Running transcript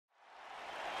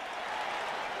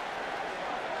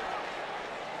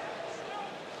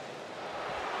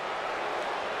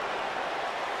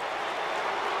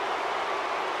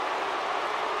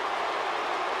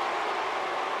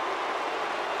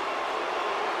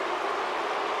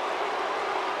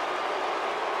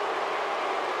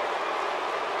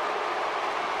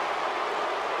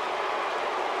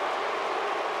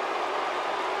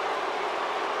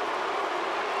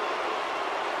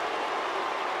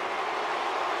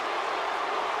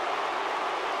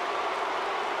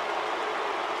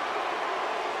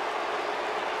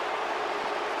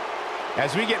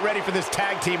As we get ready for this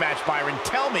tag team match, Byron,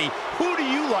 tell me, who do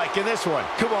you like in this one?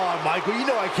 Come on, Michael, you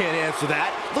know I can't answer that.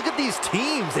 Look at these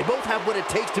teams. They both have what it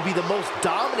takes to be the most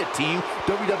dominant team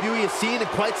WWE has seen in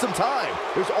quite some time.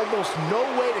 There's almost no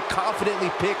way to confidently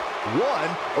pick one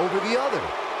over the other.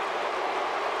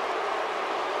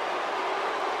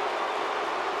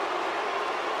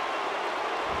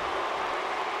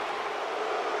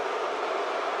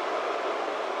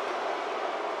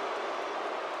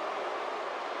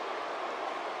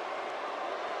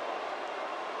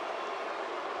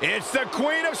 It's the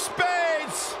Queen of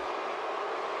Spades!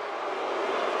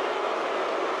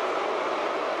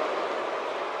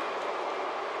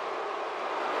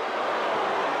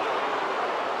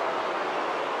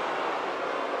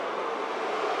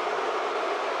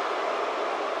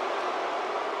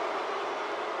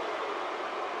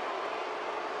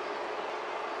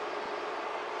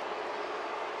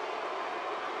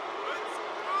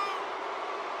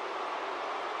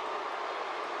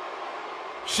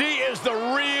 She is the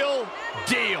real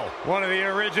deal. One of the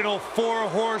original 4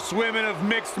 horsewomen of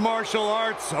mixed martial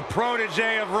arts, a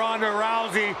protege of Ronda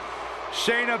Rousey,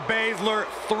 Shayna Baszler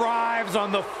thrives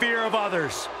on the fear of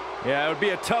others. Yeah, it would be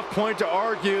a tough point to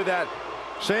argue that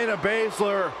Shayna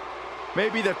Baszler may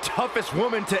be the toughest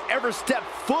woman to ever step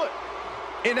foot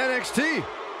in NXT.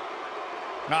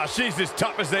 She's as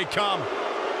tough as they come.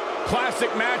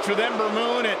 Classic match with Ember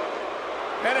Moon at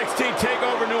NXT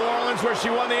TakeOver New Orleans, where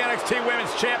she won the NXT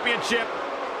Women's Championship.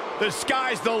 The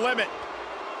sky's the limit.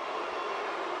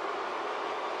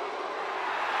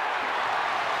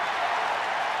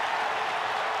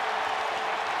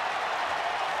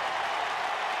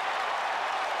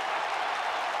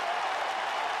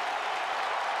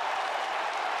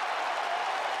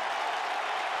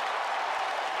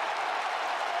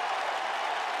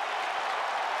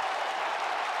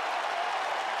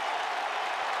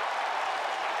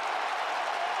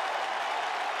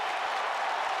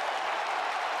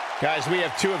 Guys, we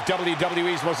have 2 of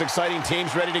WWE's most exciting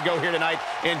teams ready to go here tonight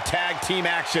in tag team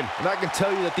action. And I can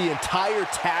tell you that the entire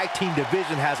tag team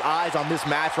division has eyes on this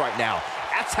match right now.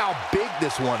 That's how big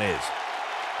this one is.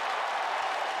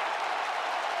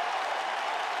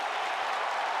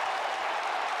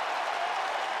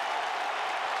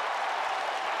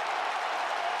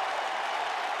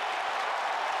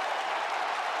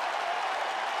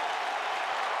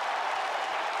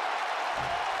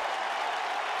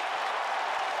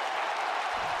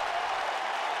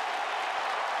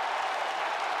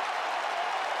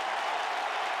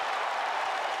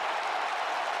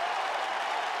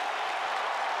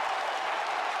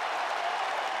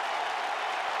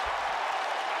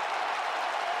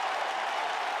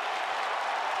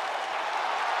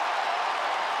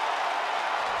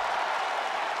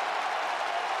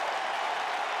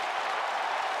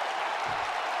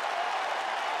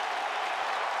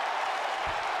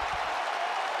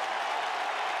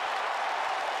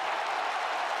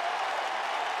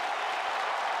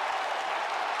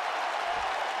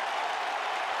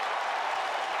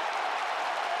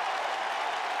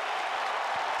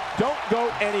 Don't go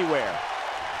anywhere.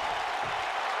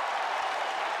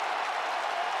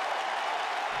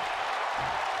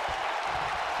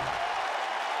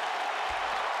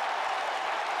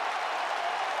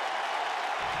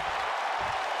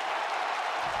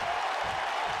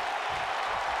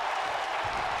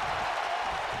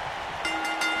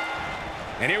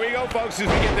 And here we go, folks, as we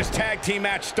get this tag team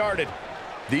match started.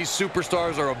 These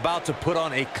superstars are about to put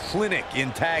on a clinic in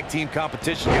tag team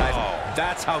competition, guys.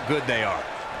 That's how good they are.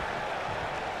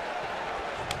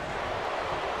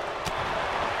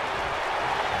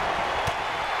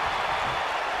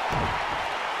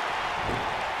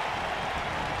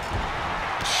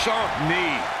 Sharp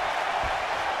knee.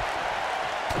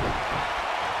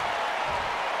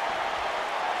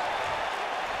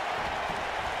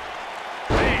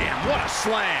 Man, what a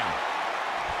slam.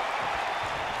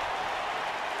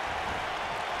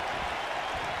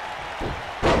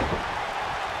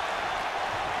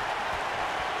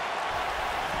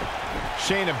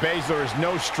 Shayna Baszler is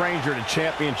no stranger to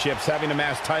championships, having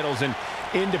amassed titles in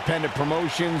independent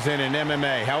promotions and in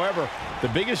MMA. However, the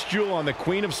biggest jewel on the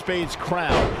Queen of Spades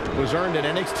crown was earned at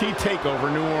NXT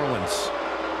TakeOver New Orleans.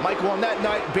 Michael, on that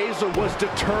night, Baszler was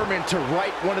determined to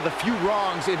right one of the few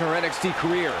wrongs in her NXT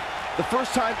career. The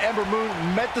first time Ember Moon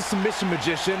met the submission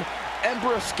magician,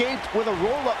 Ember escaped with a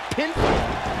roll-up pinfall.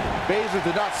 Baszler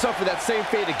did not suffer that same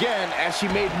fate again as she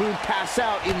made Moon pass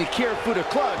out in the Kirifuda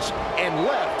clutch and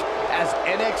left as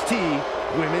NXT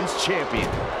Women's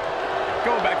Champion.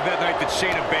 Going back to that night that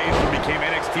Shayna Baszler became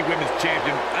NXT Women's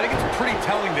Champion, I think it's pretty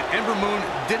telling that Ember Moon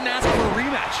didn't ask for a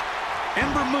rematch.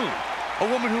 Ember Moon A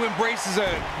woman who embraces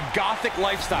a gothic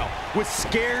lifestyle, was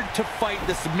scared to fight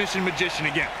the submission magician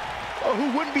again. Oh,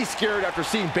 who wouldn't be scared after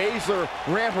seeing Baszler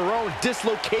ram her own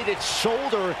dislocated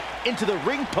shoulder into the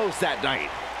ring post that night?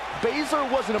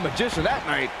 Baszler wasn't a magician that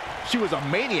night. She was a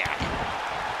maniac.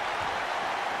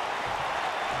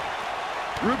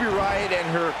 Ruby Riott and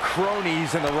her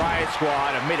cronies in the Riott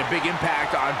Squad have made a big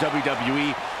impact on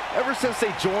WWE ever since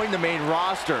they joined the main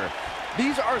roster.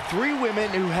 These are three women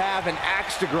who have an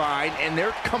axe to grind, and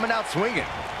they're coming out swinging.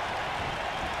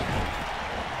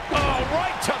 Oh,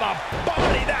 right to the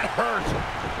body. That hurt.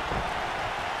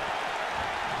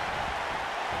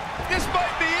 This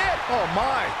might be it. Oh,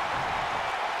 my.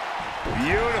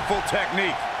 Beautiful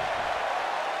technique.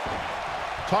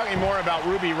 Talking more about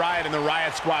Ruby Riott and the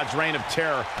Riott Squad's reign of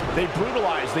terror, they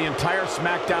brutalized the entire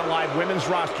SmackDown Live women's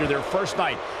roster their first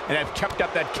night and have kept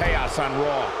up that chaos on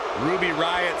Raw. Ruby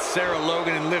Riott, Sarah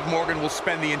Logan, and Liv Morgan will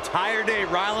spend the entire day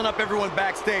riling up everyone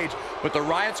backstage, but the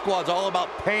Riott Squad's all about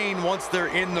pain once they're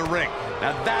in the ring.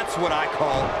 Now that's what I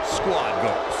call squad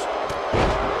goals.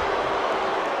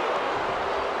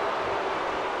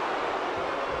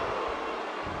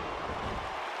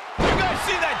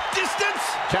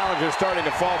 Challenger starting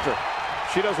to falter.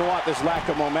 She doesn't want this lack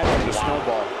of momentum to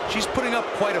snowball. She's putting up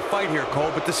quite a fight here, Cole,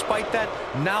 but despite that,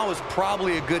 now is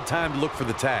probably a good time to look for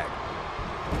the tag.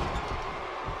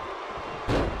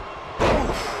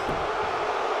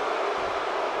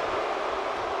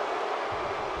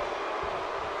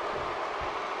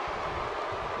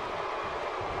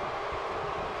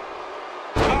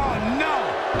 Oh,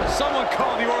 no! Someone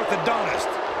call the orthodontist.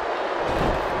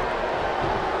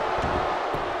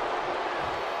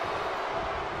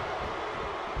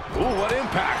 Ooh, what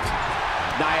impact.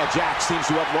 Nia Jax seems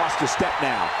to have lost a step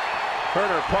now. Her and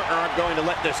her partner aren't going to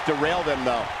let this derail them,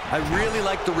 though. I really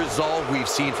like the resolve we've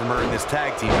seen from her in this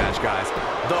tag team match, guys.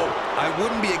 Though, I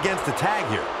wouldn't be against the tag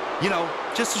here. You know,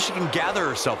 just so she can gather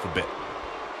herself a bit.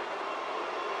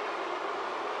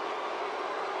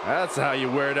 That's how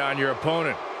you wear down your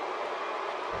opponent.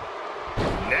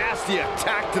 Nasty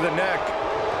attack to the neck.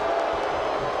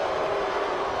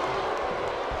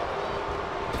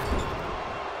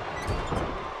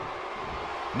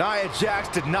 Nia Jax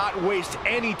did not waste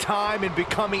any time in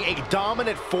becoming a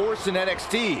dominant force in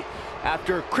NXT.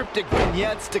 After cryptic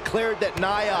vignettes declared that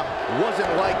Nia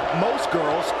wasn't like most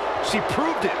girls, she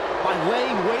proved it by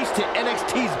laying waste to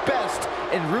NXT's best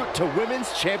en route to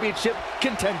Women's Championship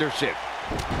contendership.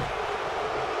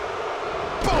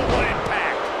 Boom, what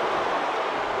impact.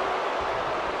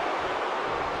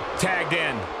 Tagged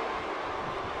in.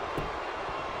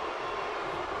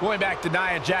 Going back to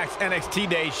Nia Jax's NXT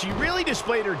days, she really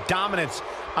displayed her dominance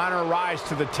on her rise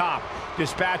to the top,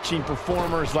 dispatching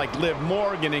performers like Liv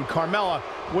Morgan and Carmella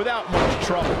without much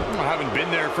trouble. I haven't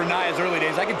been there for Nia's early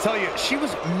days. I can tell you, she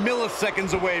was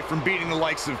milliseconds away from beating the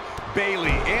likes of Bayley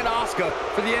and Asuka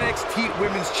for the NXT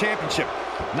Women's Championship.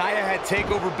 Nia had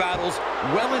takeover battles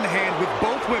well in hand with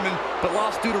both women, but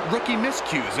lost due to rookie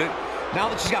miscues. Now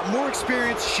that she's got more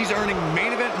experience, she's earning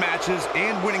main event matches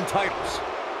and winning titles.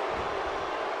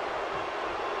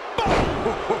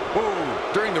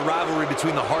 During the rivalry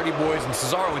between the Hardy Boys and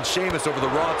Cesaro and Sheamus over the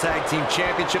Raw Tag Team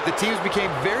Championship, the teams became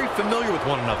very familiar with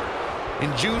one another.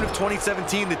 In June of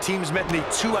 2017, the teams met in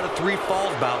a 2 out of 3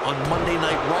 falls bout on Monday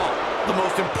Night Raw. The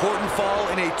most important fall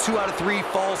in a 2 out of 3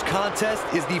 falls contest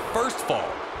is the first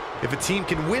fall. If a team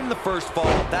can win the first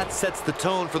fall, that sets the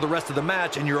tone for the rest of the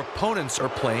match, and your opponents are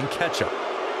playing catch-up.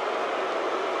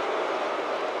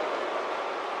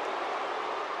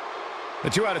 The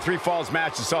 2 out of 3 falls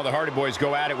match that saw the Hardy Boys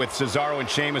go at it with Cesaro and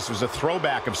Sheamus was a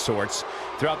throwback of sorts.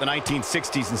 Throughout the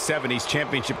 1960s and 70s,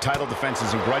 championship title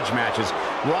defenses and grudge matches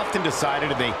were often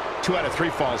decided in the 2 out of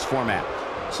 3 falls format.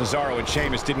 Cesaro and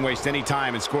Sheamus didn't waste any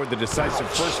time and scored the decisive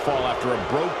first fall after a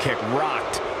brogue kick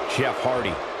rocked Jeff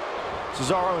Hardy.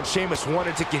 Cesaro and Sheamus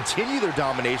wanted to continue their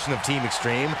domination of Team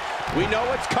Extreme. We know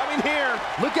what's coming here.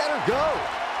 Look at her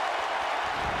go.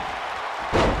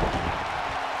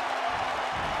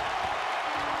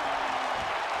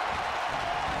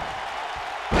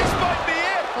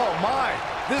 Oh, my.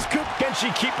 This could... Can she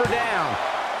keep her down?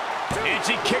 And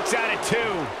she kicks out at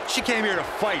 2. She came here to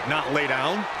fight, not lay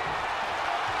down.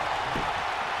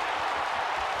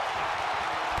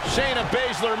 Shayna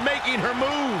Baszler making her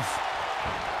move.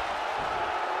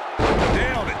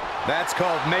 Nailed it. That's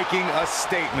called making a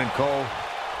statement, Cole.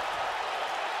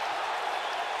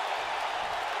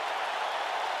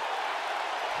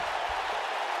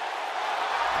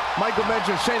 Michael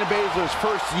mentioned Shayna Baszler's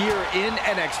first year in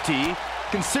NXT.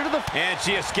 Consider the... And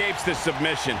she escapes the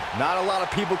submission. Not a lot of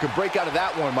people could break out of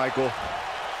that one, Michael.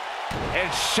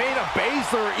 And Shayna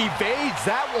Baszler evades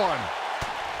that one.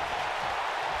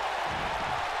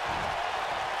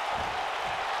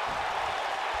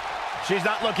 She's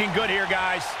not looking good here,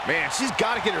 guys. Man, she's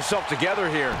got to get herself together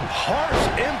here. Harsh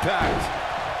impact.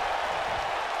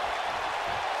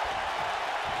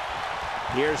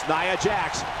 Here's Nia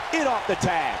Jax in off the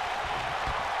tag.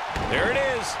 There it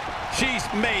is. She's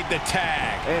made the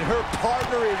tag. And her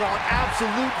partner is on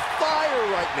absolute fire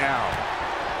right now.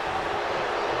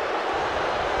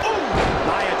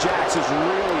 Nia Jax is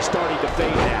really starting to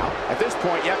fade now. At this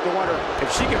point, you have to wonder if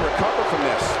she can recover from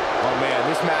this. Oh, man,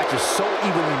 this match is so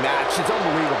evenly matched. It's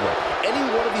unbelievable. Any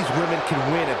one of these women can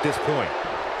win at this point.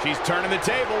 She's turning the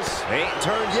tables. They ain't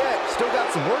turned yet. Still got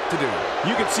some work to do.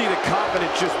 You can see the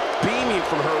confidence just beaming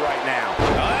from her right now.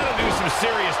 Now that'll do some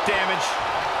serious damage.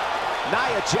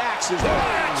 Nia Jax is...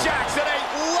 Nia Jax at a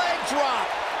leg drop.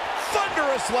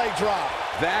 Thunderous leg drop.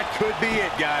 That could be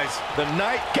it, guys. The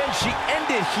night, can she end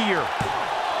it here?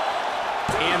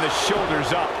 And the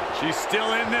shoulders up. She's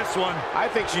still in this one. I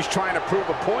think she's trying to prove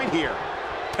a point here.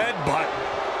 Headbutt.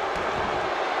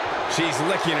 She's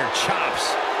licking her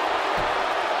chops.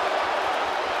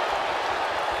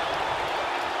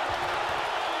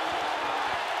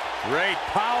 Great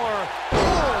power.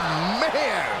 Oh,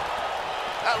 man.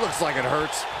 That looks like it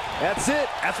hurts. That's it.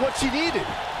 That's what she needed.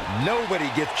 Nobody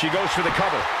gets... She goes for the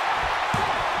cover.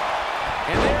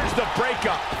 And there's the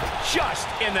breakup. Just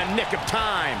in the nick of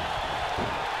time.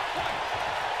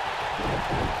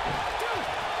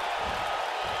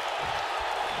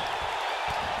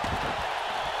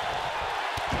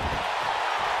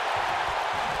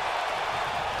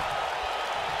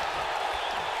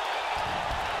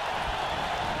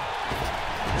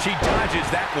 She dodges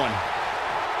that one.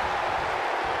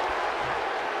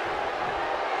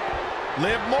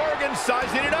 Liv Morgan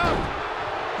sizing it up.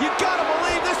 You gotta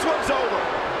believe this one's over.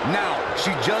 Now,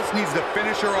 she just needs to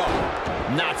finish her off.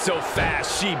 Not so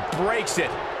fast. She breaks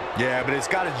it. Yeah, but it's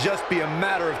got to just be a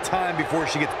matter of time before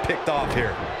she gets picked off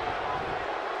here.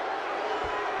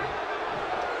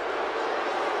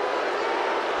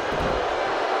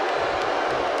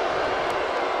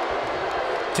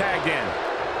 Tagged in.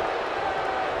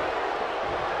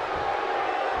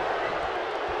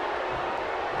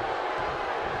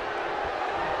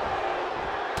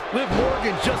 Liv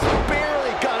Morgan just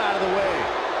barely got out of the way.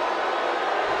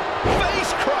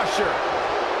 Face crusher.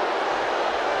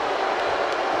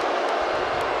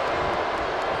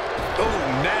 Oh,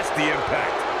 nasty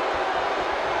impact.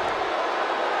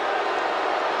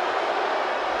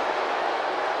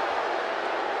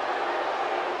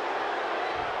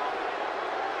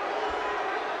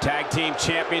 Tag team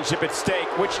championship at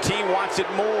stake. Which team wants it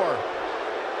more?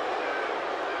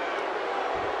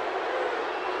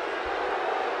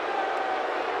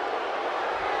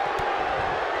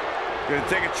 Gonna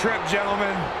take a trip,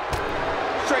 gentlemen.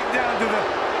 Straight down to the...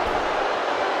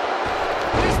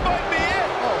 This might be it.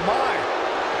 Oh, my.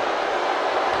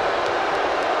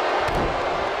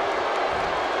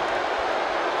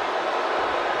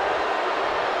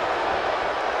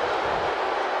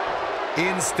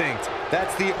 Instinct.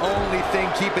 That's the only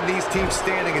thing keeping these teams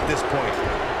standing at this point.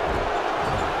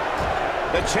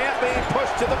 The champ being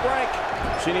pushed to the brink.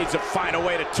 She needs to find a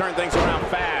way to turn things around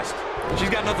fast. She's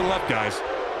got nothing left, guys.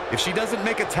 If she doesn't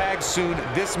make a tag soon,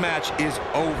 this match is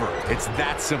over. It's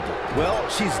that simple. Well,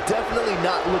 she's definitely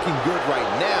not looking good right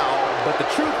now, but the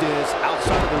truth is,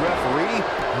 outside of the referee,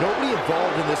 nobody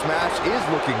involved in this match is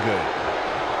looking good.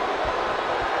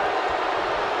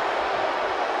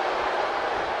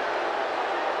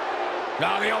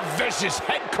 Now the old vicious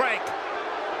head crank.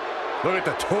 Look at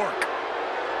the torque.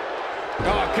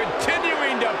 Oh,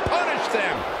 continuing to punish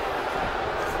them.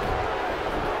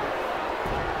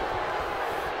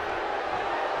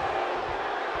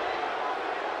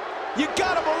 You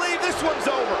gotta believe this one's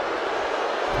over.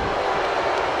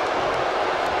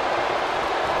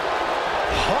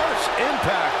 Harsh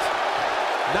impact.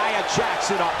 Nia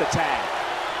Jax off the tag.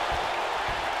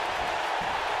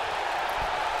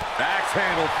 Axe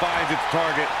handle finds its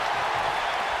target.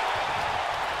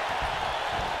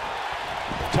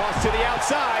 Toss to the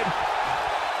outside.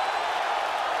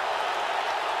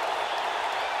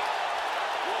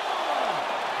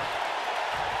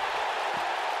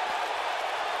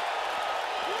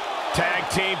 Tag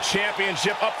team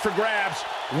championship up for grabs.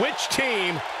 Which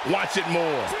team wants it more?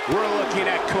 We're looking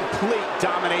at complete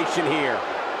domination here.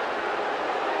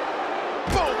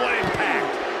 Boom, what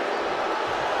impact.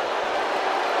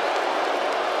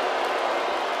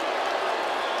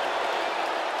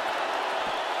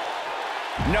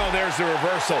 No, there's the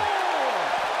reversal.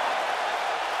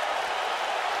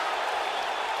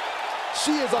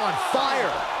 She is on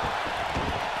fire.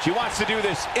 She wants to do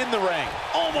this in the ring.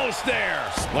 Almost there.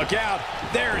 Look out.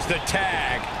 There's the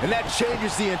tag. And that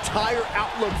changes the entire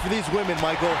outlook for these women,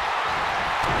 Michael.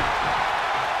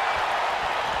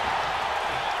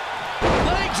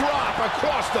 Leg drop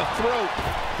across the throat.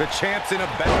 The champ's in a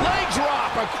bad... Leg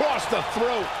drop across the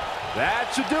throat.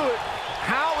 That should do it.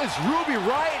 How is Ruby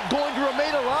Riott going to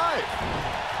remain alive?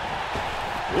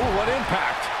 Ooh, what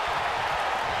impact.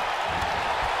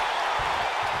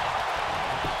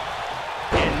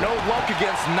 And no luck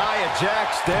against Nia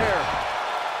Jax there.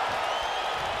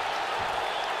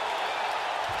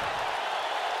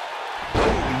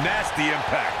 Nasty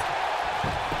impact.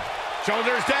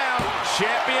 Shoulders down.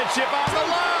 Championship on the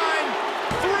line.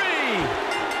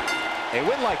 3. A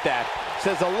win like that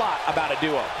says a lot about a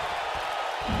duo.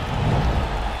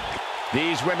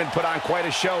 These women put on quite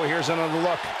a show. Here's another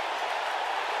look.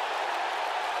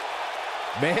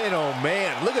 Man, oh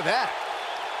man, look at that.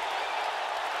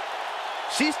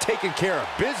 She's taking care of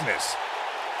business.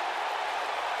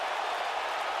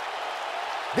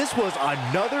 This was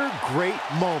another great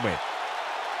moment.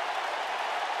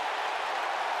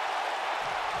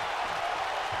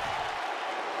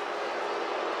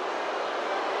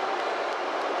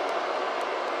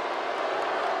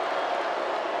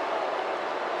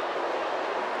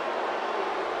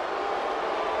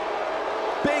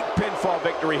 Big pinfall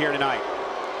victory here tonight.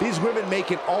 These women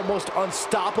make an almost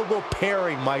unstoppable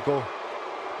pairing, Michael.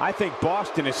 I think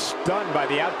Boston is stunned by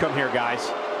the outcome here,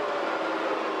 guys.